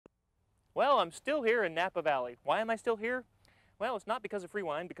Well, I'm still here in Napa Valley. Why am I still here? Well, it's not because of free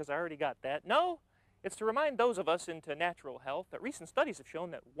wine, because I already got that. No, it's to remind those of us into natural health that recent studies have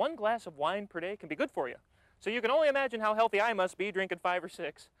shown that 1 glass of wine per day can be good for you. So you can only imagine how healthy I must be drinking 5 or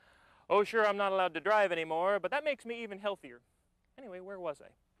 6. Oh, sure, I'm not allowed to drive anymore, but that makes me even healthier. Anyway, where was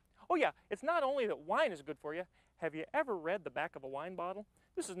I? Oh yeah, it's not only that wine is good for you. Have you ever read the back of a wine bottle?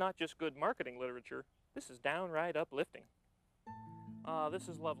 This is not just good marketing literature. This is downright uplifting. Ah, this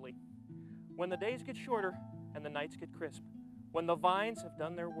is lovely. When the days get shorter and the nights get crisp, when the vines have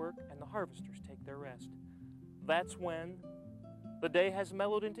done their work and the harvesters take their rest, that's when the day has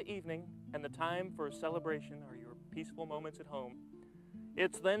mellowed into evening and the time for a celebration are your peaceful moments at home.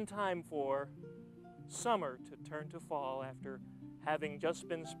 It's then time for summer to turn to fall after having just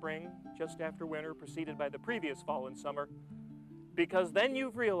been spring, just after winter, preceded by the previous fall and summer, because then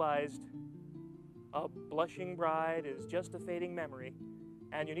you've realized a blushing bride is just a fading memory,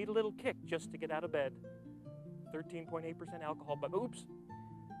 and you need a little kick just to get out of bed. 13.8% alcohol, but oops.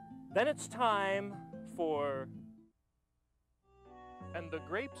 Then it's time for, and the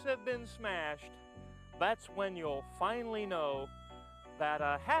grapes have been smashed. That's when you'll finally know that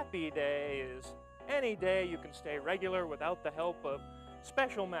a happy day is any day you can stay regular without the help of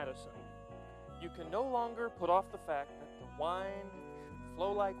special medicine. You can no longer put off the fact that the wine should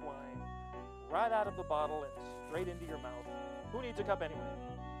flow like wine, right out of the bottle and straight into your mouth. Who needs a cup anyway?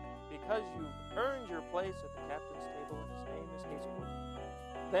 Because you've earned your place at the captain's table and his name is Hazelwood.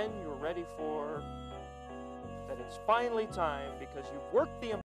 Then you're ready for that it's finally time because you've worked the